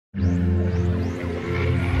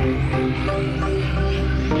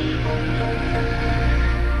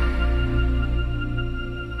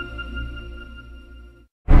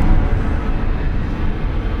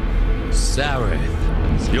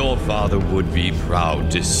Sareth, your father would be proud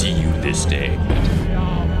to see you this day.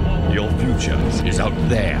 Your future is out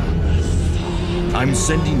there. I'm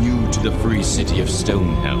sending you to the free city of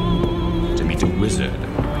Stonehelm to meet a wizard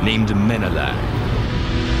named Menelag.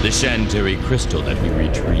 The Shantary crystal that we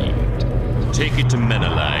retrieved. Take it to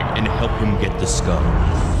Menelag and help him get the skull.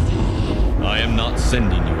 I am not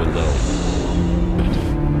sending you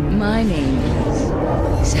alone. My name is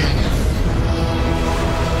Xana.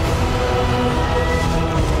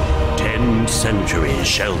 10 centuries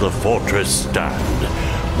shall the fortress stand,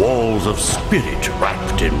 walls of spirit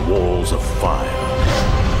wrapped in walls of fire.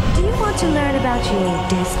 Do you want to learn about your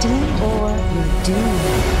destiny or your doom?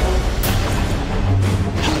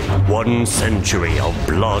 1 century of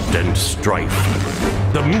blood and strife.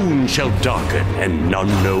 The moon shall darken and none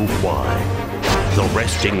know why. The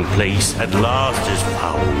resting place at last is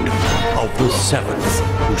found of the 7th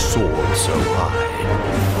who soared so high.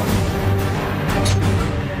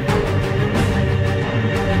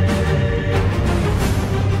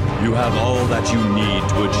 You have all that you need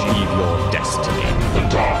to achieve your destiny. The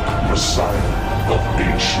Dark Messiah of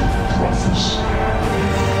ancient prophecy.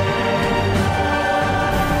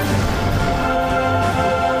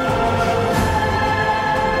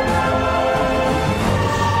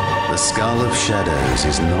 The Skull of Shadows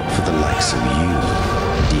is not for the likes of you,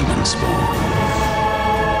 Demon Spawn.